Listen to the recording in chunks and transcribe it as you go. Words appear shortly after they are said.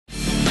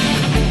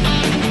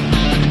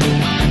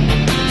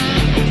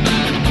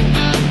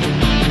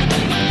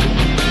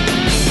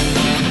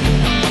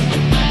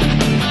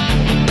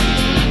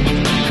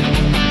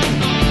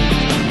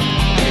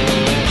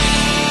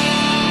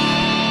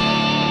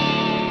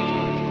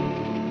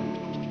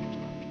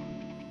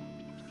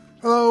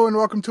and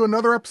welcome to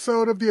another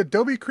episode of the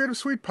Adobe Creative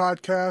Suite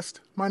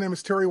Podcast. My name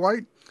is Terry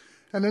White,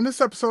 and in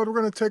this episode we're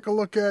going to take a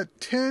look at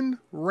 10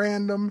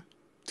 random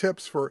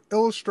tips for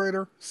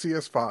Illustrator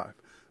CS5.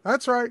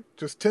 That's right,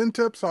 just 10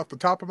 tips off the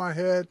top of my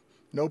head,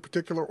 no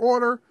particular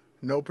order,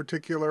 no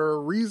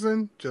particular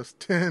reason, just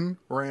 10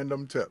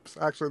 random tips.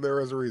 Actually,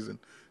 there is a reason,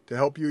 to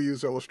help you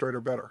use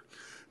Illustrator better.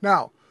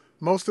 Now,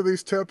 most of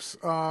these tips,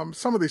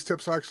 some of these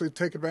tips actually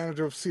take advantage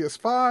of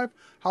CS5.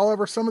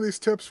 However, some of these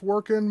tips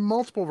work in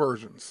multiple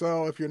versions.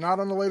 So if you're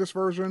not on the latest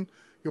version,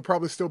 you'll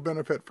probably still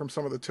benefit from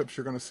some of the tips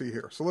you're going to see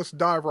here. So let's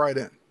dive right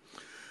in.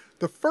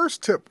 The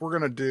first tip we're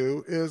going to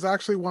do is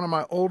actually one of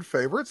my old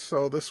favorites.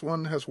 So this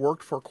one has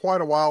worked for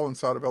quite a while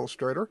inside of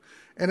Illustrator,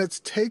 and it's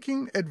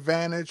taking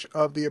advantage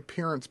of the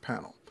appearance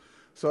panel.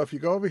 So if you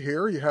go over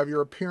here, you have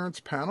your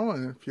appearance panel,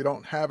 and if you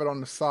don't have it on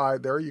the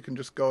side there, you can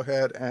just go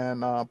ahead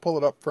and pull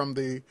it up from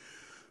the,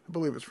 I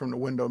believe it's from the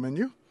window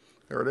menu.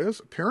 There it is,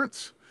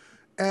 appearance.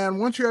 And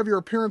once you have your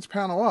appearance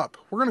panel up,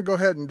 we're going to go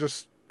ahead and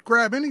just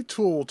grab any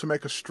tool to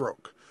make a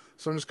stroke.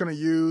 So I'm just going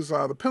to use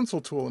the pencil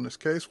tool in this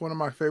case, one of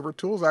my favorite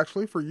tools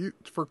actually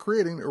for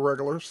creating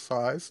irregular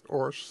sized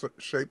or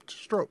shaped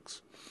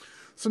strokes.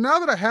 So now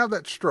that I have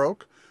that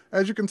stroke,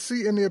 as you can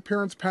see in the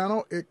appearance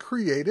panel, it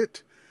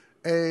created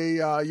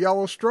a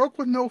yellow stroke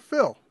with no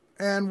fill.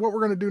 And what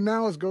we're going to do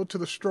now is go to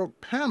the stroke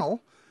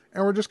panel,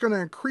 and we're just going to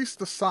increase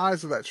the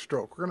size of that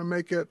stroke. We're going to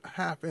make it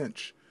 1/2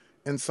 inch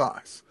in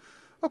size.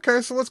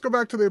 Okay, so let's go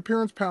back to the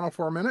appearance panel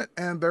for a minute,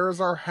 and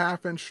there's our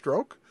 1/2 inch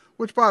stroke,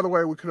 which, by the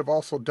way, we could have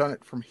also done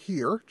it from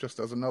here, just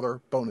as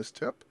another bonus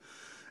tip.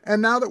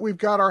 And now that we've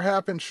got our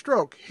 1/2 inch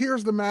stroke,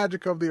 here's the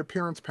magic of the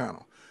appearance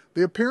panel.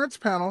 The appearance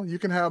panel, you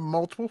can have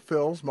multiple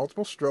fills,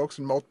 multiple strokes,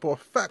 and multiple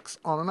effects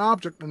on an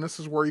object, and this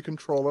is where you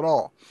control it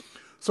all.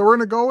 So we're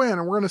going to go in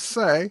and we're going to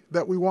say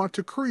that we want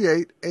to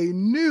create a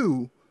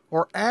new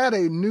or add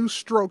a new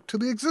stroke to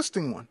the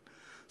existing one.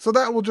 So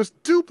that will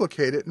just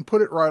duplicate it and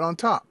put it right on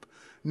top.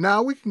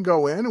 Now we can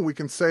go in and we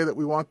can say that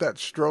we want that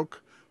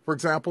stroke, for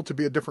example, to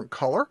be a different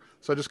color.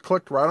 So I just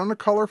clicked right on the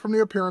color from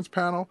the appearance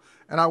panel,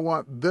 and I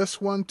want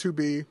this one to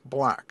be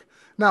black.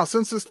 Now,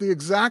 since it's the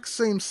exact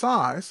same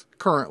size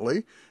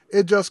currently,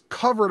 it just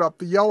covered up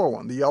the yellow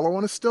one. The yellow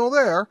one is still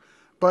there,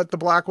 but the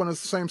black one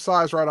is the same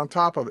size right on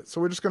top of it.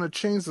 So we're just going to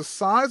change the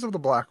size of the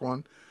black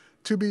one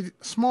to be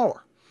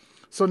smaller.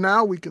 So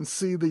now we can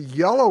see the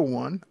yellow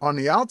one on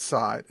the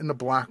outside and the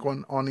black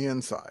one on the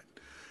inside.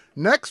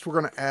 Next, we're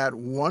going to add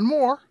one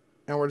more,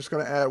 and we're just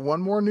going to add one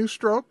more new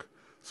stroke.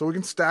 So we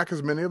can stack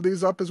as many of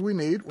these up as we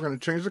need. We're going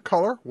to change the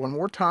color one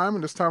more time,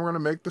 and this time we're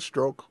going to make the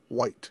stroke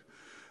white.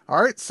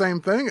 All right, same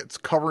thing. It's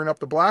covering up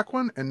the black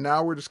one, and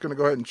now we're just going to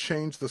go ahead and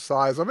change the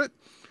size of it.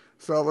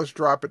 So let's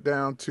drop it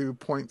down to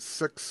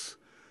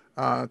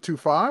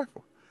 0.625,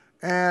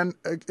 and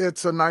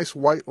it's a nice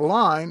white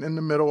line in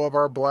the middle of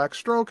our black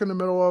stroke, in the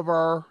middle of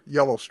our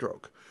yellow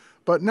stroke.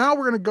 But now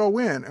we're going to go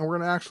in, and we're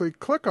going to actually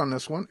click on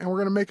this one, and we're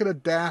going to make it a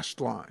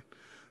dashed line.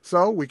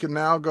 So we can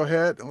now go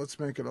ahead, and let's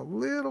make it a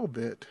little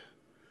bit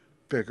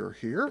bigger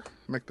here.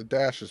 Make the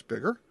dashes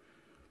bigger.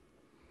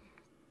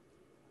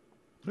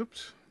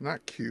 Oops,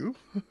 not Q.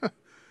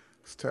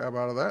 Let's tab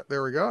out of that.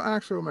 There we go.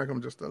 Actually, we'll make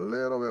them just a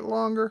little bit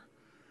longer.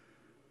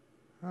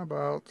 How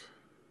about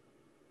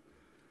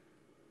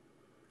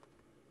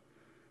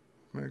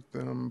make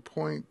them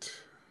I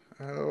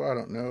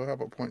don't know. How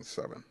about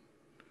 0.7?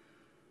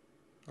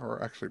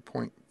 Or actually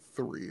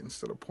 0.3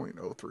 instead of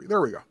 0.03. There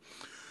we go.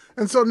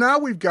 And so now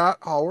we've got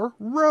our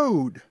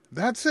road.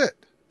 That's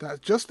it. That's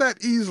just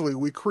that easily.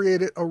 We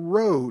created a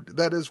road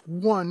that is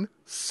one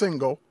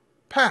single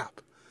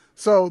path.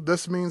 So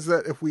this means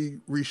that if we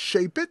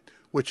reshape it,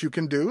 which you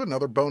can do,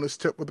 another bonus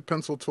tip with the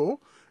pencil tool,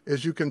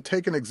 is you can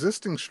take an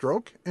existing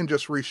stroke and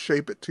just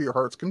reshape it to your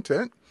heart's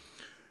content.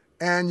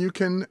 And you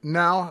can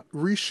now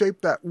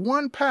reshape that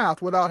one path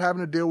without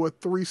having to deal with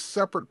 3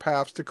 separate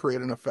paths to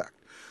create an effect.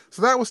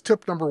 So that was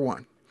tip number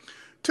 1.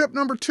 Tip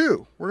number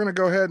 2, we're going to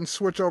go ahead and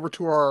switch over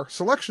to our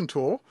selection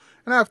tool.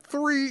 And I have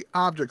 3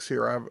 objects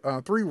here. I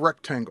have 3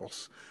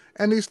 rectangles.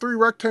 And these 3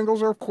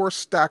 rectangles are, of course,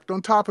 stacked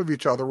on top of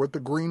each other, with the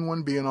green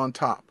one being on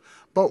top.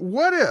 But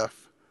what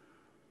if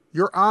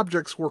your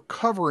objects were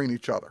covering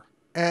each other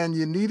and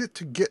you needed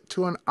to get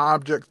to an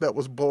object that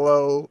was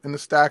below in the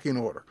stacking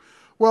order?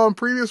 Well, in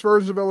previous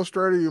versions of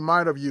Illustrator, you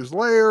might have used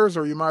layers,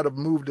 or you might have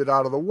moved it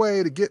out of the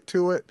way to get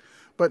to it.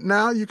 But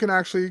now you can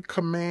actually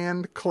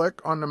command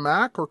click on the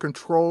Mac or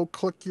control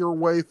click your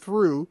way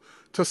through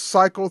to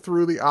cycle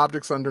through the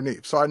objects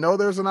underneath. So I know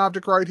there's an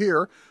object right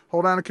here.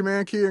 Hold down the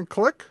command key and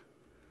click.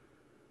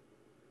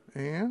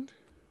 And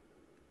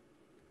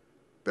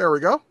there we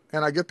go.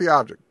 And I get the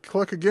object.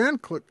 Click again,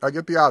 click, I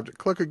get the object.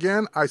 Click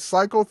again, I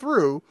cycle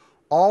through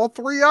all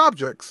 3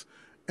 objects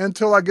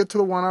until I get to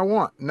the one I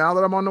want. Now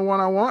that I'm on the one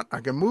I want,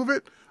 I can move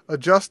it,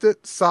 adjust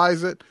it,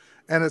 size it,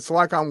 and it's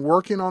like I'm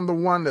working on the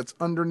one that's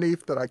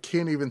underneath that I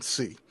can't even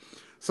see.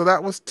 So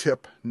that was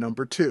tip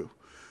number 2.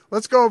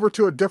 Let's go over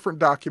to a different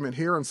document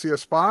here in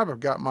CS5. I've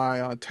got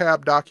my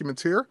tab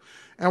documents here,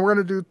 and we're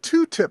going to do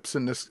 2 tips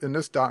in this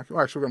document.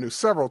 Well, actually, we're going to do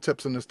several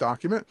tips in this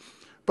document.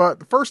 but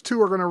the first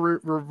two are going to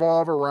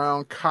revolve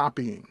around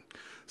copying.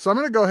 So I'm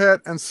going to go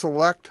ahead and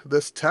select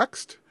this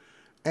text,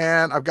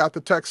 and I've got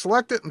the text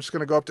selected. I'm just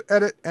going to go up to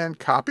Edit and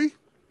Copy.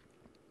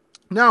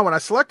 Now, when I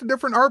select a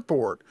different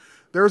artboard,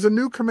 there's a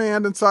new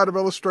command inside of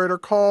Illustrator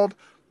called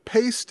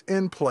Paste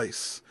in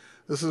Place.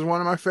 This is one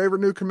of my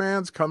favorite new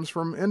commands. Comes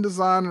from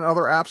InDesign and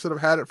other apps that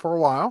have had it for a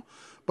while.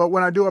 But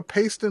when I do a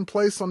paste in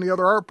place on the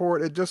other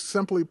artboard, it just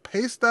simply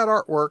pastes that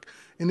artwork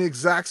in the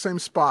exact same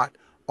spot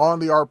on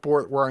the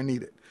artboard where I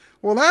need it.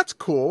 Well, that's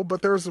cool,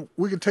 but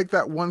we can take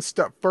that one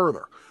step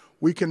further.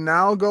 We can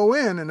now go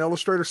in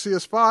Illustrator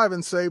CS5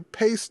 and say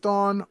paste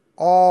on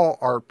all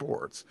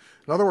artboards.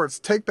 In other words,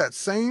 take that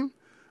same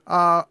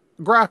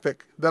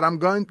graphic that I'm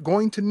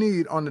going to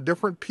need on the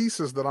different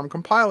pieces that I'm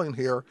compiling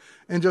here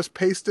and just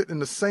paste it in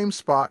the same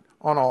spot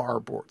on all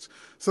artboards.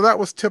 So that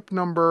was tip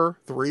number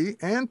 3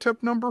 and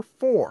tip number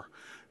 4.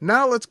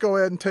 Now let's go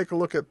ahead and take a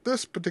look at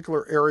this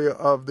particular area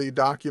of the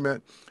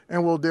document,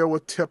 and we'll deal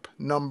with tip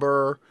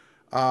number,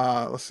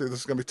 let's see, this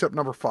is going to be tip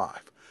number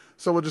 5.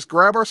 So we'll just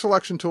grab our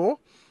selection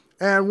tool.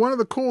 And one of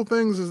the cool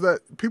things is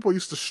that people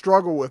used to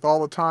struggle with all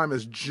the time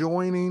is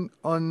joining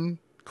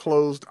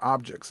unclosed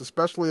objects,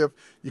 especially if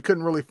you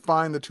couldn't really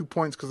find the 2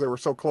 points because they were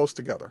so close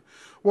together.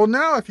 Well,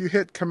 now if you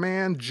hit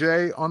Command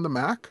J on the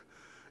Mac,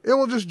 it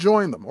will just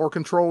join them, or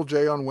Control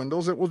J on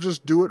Windows. It will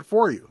just do it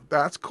for you.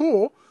 That's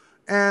cool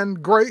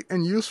and great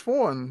and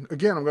useful. And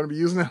again, I'm going to be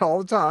using it all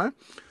the time.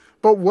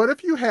 But what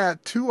if you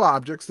had two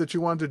objects that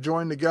you wanted to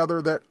join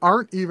together that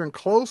aren't even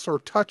close or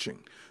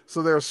touching?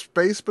 So there's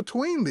space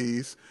between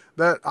these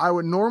that I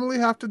would normally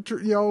have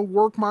to,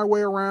 work my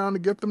way around to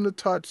get them to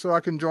touch so I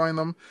can join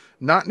them.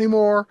 Not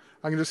anymore.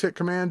 I can just hit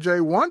Command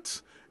J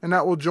once, and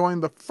that will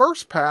join the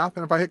first path.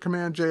 And if I hit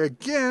Command J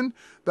again,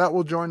 that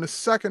will join the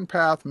second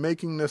path,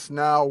 making this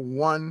now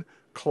one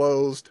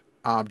closed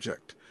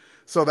object.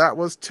 So that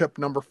was tip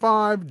number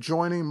 5,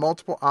 joining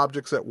multiple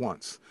objects at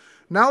once.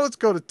 Now let's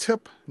go to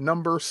tip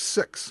number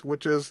 6,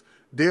 which is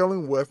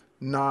dealing with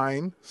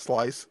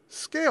 9-slice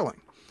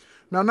scaling.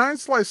 Now,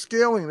 9-slice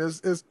scaling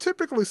is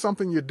typically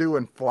something you do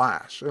in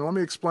Flash, and let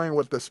me explain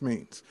what this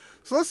means.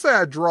 So let's say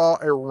I draw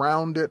a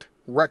rounded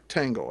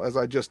rectangle, as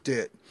I just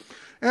did.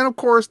 And of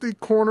course, the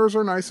corners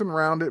are nice and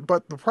rounded,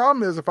 but the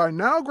problem is if I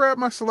now grab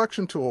my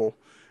selection tool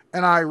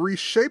and I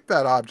reshape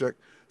that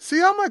object, see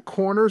how my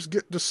corners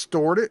get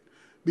distorted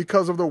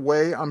because of the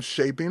way I'm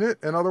shaping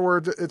it? In other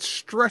words, it's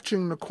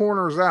stretching the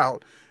corners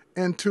out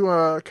into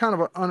a kind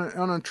of an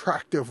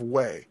unattractive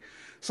way.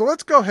 So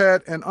let's go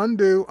ahead and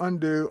undo,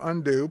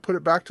 put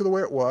it back to the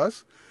way it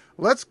was.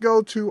 Let's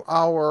go to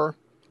our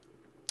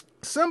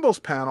symbols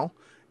panel,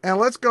 and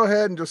let's go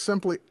ahead and just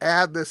simply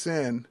add this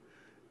in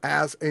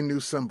as a new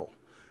symbol.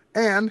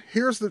 And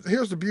here's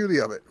the beauty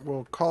of it.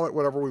 We'll call it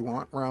whatever we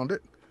want, round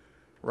it,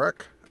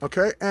 rec.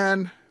 Okay,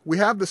 and we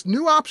have this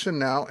new option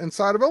now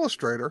inside of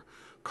Illustrator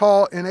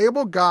called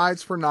Enable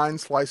Guides for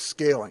 9-Slice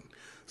Scaling.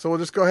 So we'll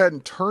just go ahead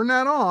and turn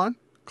that on,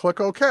 click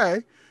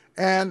OK.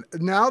 And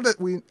now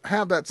that we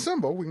have that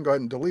symbol, we can go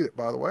ahead and delete it,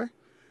 by the way.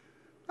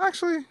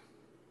 Actually,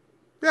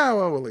 yeah,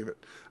 well, we'll leave it.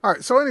 All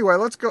right, so anyway,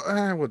 let's go,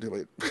 we'll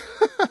delete.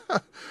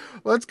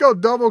 Let's go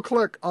double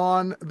click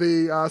on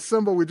the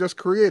symbol we just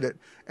created.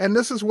 And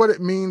this is what it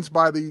means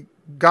by the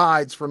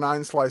guides for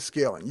 9-slice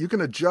scaling. You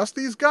can adjust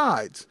these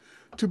guides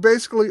to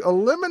basically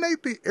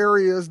eliminate the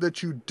areas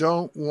that you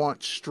don't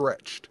want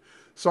stretched.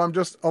 So I'm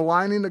just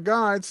aligning the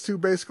guides to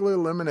basically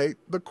eliminate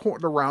the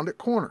rounded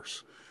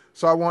corners.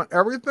 So I want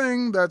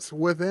everything that's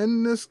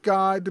within this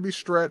guide to be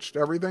stretched,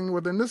 everything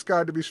within this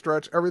guide to be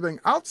stretched, everything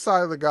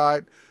outside of the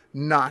guide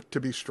not to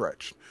be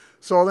stretched.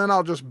 So then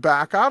I'll just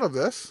back out of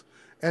this.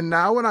 And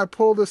now when I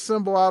pull this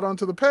symbol out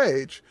onto the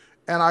page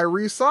and I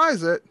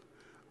resize it,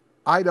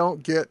 I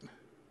don't get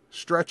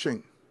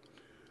stretching.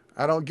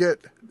 I don't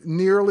get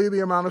nearly the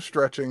amount of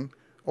stretching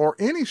or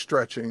any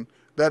stretching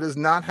that is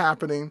not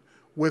happening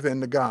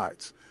within the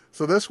guides.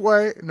 So this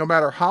way, no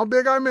matter how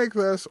big I make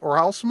this or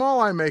how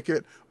small I make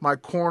it, my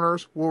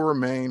corners will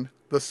remain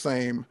the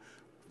same,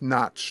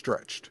 not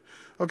stretched.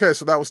 Okay,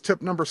 so that was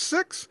tip number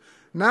 6.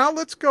 Now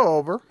let's go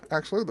over,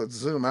 actually let's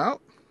zoom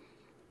out.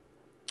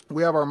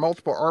 We have our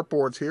multiple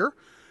artboards here.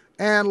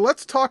 And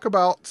let's talk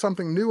about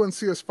something new in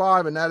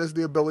CS5, and that is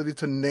the ability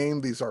to name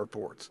these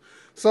artboards.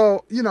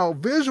 So,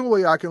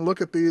 visually I can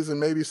look at these and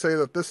maybe say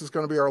that this is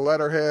going to be our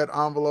letterhead,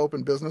 envelope,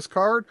 and business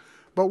card.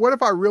 But what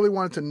if I really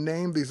wanted to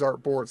name these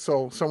artboards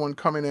so someone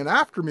coming in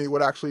after me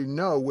would actually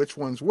know which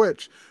one's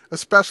which,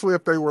 especially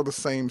if they were the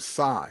same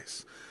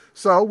size?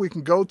 So we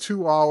can go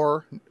to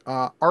our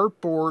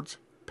artboards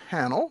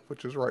panel,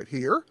 which is right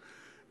here.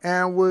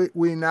 And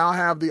we now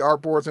have the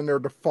artboards in their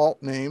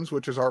default names,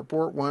 which is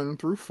artboard 1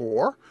 through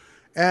 4.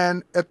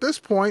 And at this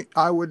point,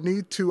 I would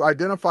need to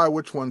identify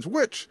which one's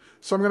which.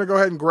 So I'm going to go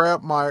ahead and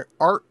grab my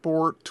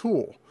artboard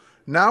tool.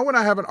 Now when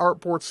I have an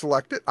artboard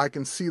selected, I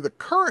can see the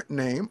current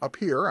name up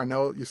here. I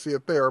know you see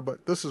it there,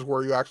 but this is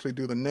where you actually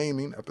do the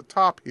naming at the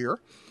top here.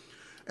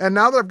 And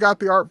now that I've got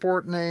the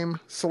artboard name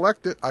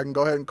selected, I can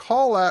go ahead and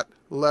call that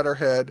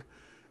letterhead,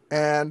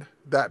 and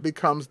that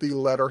becomes the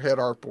letterhead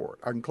artboard.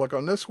 I can click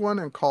on this one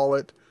and call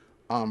it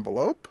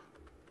envelope.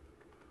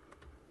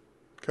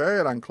 Okay,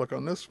 and I can click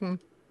on this one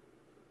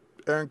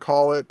and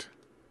call it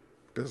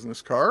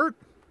business card.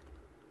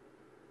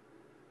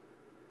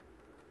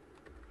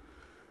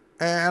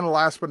 And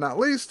last but not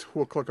least,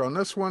 we'll click on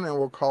this one and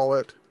we'll call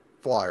it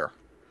flyer.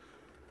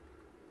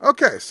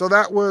 Okay, so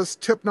that was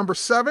tip number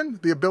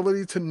 7, the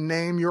ability to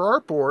name your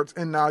artboards,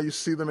 and now you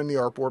see them in the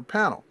artboard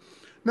panel.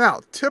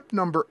 Now, tip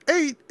number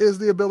 8 is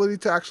the ability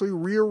to actually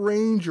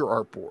rearrange your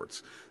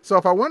artboards. So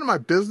if I wanted my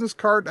business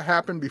card to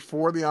happen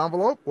before the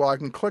envelope, well, I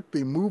can click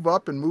the move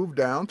up and move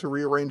down to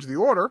rearrange the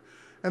order.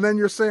 And then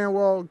you're saying,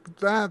 well,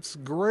 that's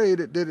great,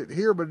 it did it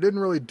here, but it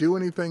didn't really do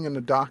anything in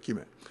the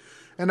document.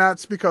 And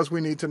that's because we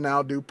need to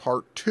now do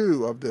part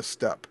 2 of this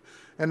step.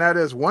 And that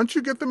is, once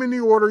you get them in the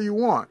order you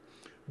want,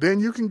 then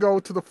you can go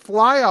to the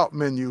flyout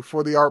menu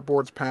for the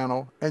artboards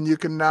panel, and you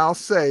can now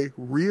say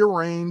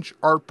rearrange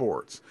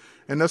artboards.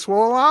 And this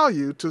will allow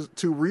you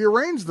to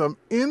rearrange them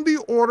in the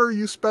order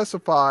you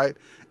specified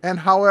and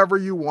however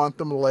you want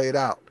them laid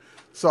out.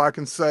 So I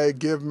can say,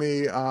 give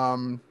me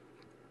how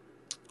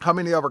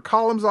many other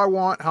columns I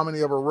want, how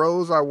many other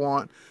rows I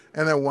want,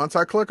 and then once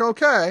I click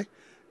OK,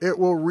 it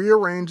will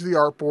rearrange the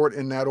artboard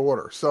in that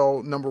order.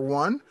 So number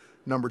 1,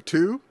 number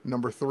 2,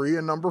 number 3,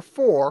 and number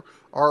 4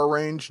 are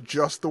arranged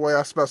just the way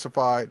I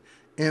specified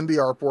in the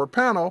artboard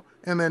panel,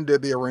 and then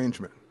did the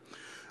arrangement.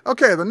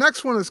 Okay, the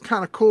next one is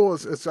kind of cool.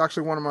 It's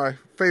actually one of my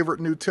favorite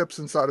new tips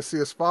inside of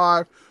CS5.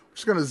 I'm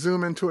just going to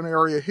zoom into an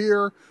area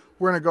here.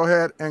 We're going to go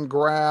ahead and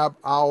grab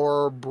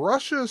our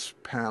brushes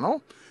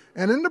panel.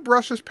 And in the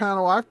brushes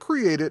panel, I've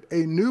created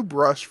a new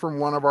brush from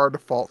one of our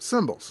default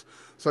symbols.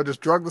 So I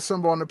just drug the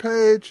symbol on the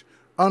page,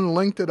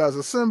 unlinked it as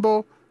a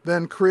symbol,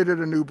 then created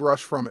a new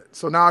brush from it.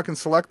 So now I can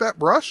select that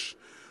brush.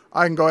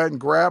 I can go ahead and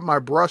grab my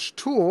brush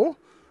tool.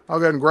 I'll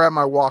go ahead and grab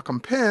my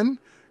Wacom pen,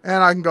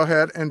 and I can go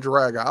ahead and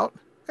drag out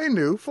a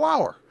new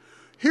flower.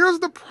 Here's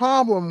the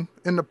problem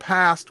in the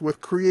past with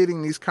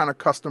creating these kind of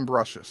custom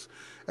brushes.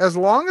 As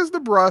long as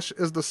the brush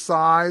is the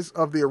size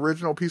of the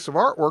original piece of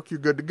artwork, you're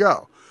good to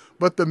go.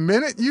 But the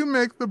minute you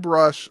make the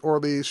brush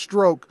or the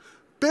stroke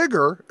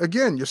bigger,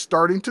 again, you're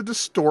starting to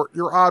distort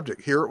your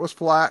object. Here it was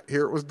flat,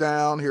 here it was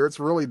down, here it's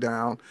really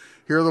down.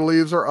 Here the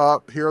leaves are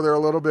up, here they're a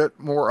little bit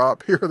more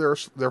up, here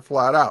they're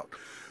flat out.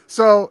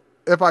 So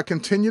if I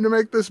continue to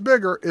make this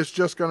bigger, it's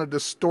just going to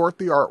distort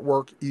the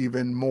artwork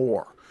even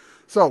more.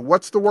 So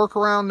what's the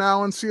workaround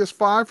now in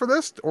CS5 for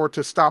this, or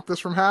to stop this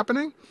from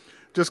happening?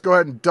 Just go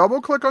ahead and double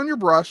click on your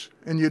brush,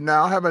 and you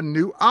now have a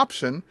new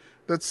option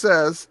that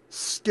says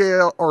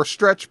scale or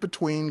stretch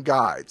between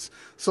guides.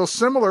 So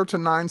similar to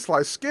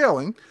 9-slice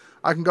scaling,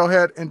 I can go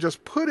ahead and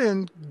just put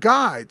in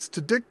guides to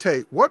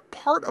dictate what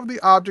part of the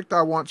object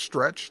I want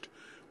stretched,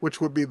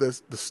 which would be the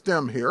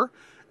stem here,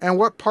 and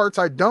what parts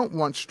I don't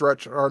want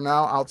stretched are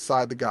now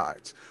outside the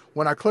guides.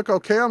 When I click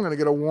OK, I'm going to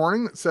get a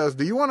warning that says,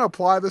 do you want to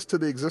apply this to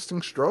the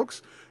existing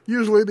strokes?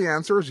 Usually the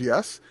answer is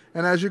yes.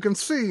 And as you can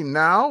see,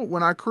 now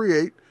when I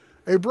create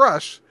a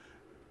brush,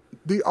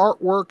 the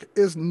artwork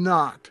is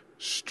not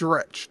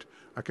stretched.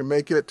 I can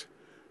make it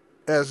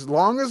as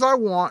long as I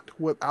want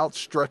without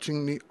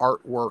stretching the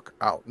artwork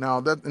out. Now,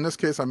 in this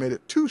case, I made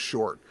it too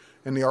short,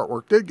 and the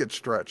artwork did get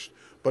stretched.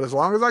 But as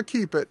long as I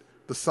keep it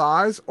the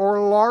size or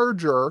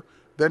larger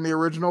than the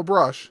original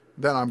brush,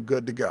 then I'm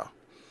good to go.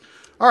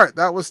 All right,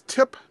 that was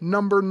tip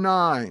number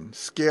 9,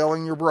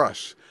 scaling your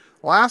brush.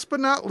 Last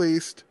but not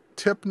least,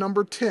 tip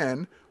number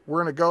 10,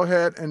 we're going to go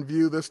ahead and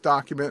view this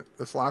document,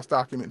 this last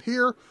document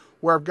here,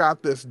 where I've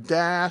got this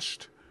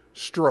dashed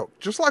stroke,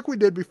 just like we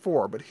did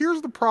before. But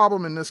here's the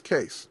problem in this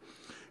case.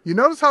 You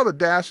notice how the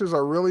dashes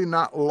are really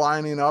not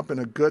lining up in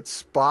a good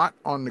spot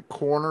on the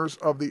corners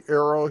of the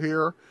arrow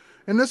here?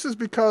 And this is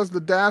because the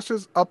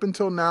dashes up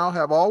until now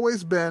have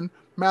always been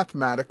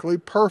mathematically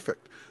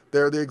perfect.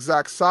 They're the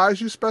exact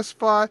size you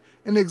specify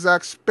and the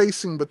exact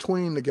spacing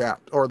between the gap,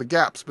 or the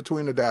gaps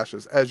between the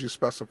dashes as you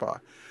specify.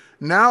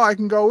 Now I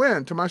can go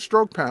into my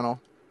stroke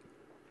panel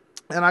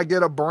and I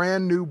get a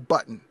brand new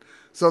button.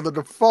 So the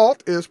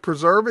default is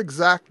preserve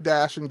exact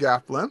dash and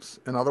gap lengths.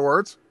 In other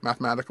words,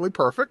 mathematically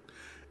perfect.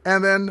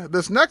 And then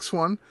this next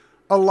one,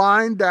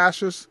 align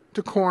dashes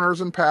to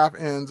corners and path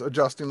ends,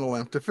 adjusting the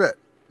length to fit.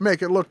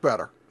 Make it look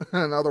better.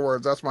 In other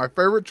words, that's my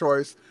favorite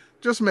choice.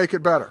 Just make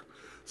it better.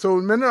 So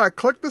the minute I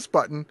click this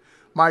button,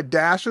 my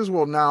dashes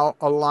will now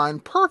align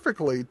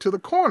perfectly to the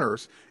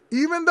corners,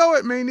 even though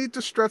it may need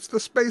to stretch the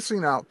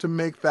spacing out to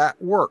make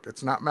that work.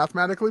 It's not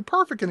mathematically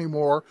perfect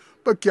anymore,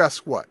 but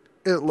guess what?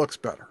 It looks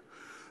better.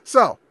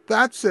 So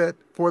that's it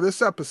for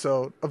this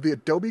episode of the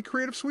Adobe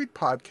Creative Suite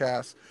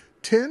Podcast,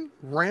 10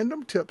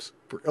 random tips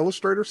for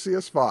Illustrator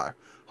CS5.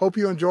 Hope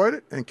you enjoyed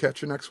it, and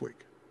catch you next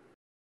week.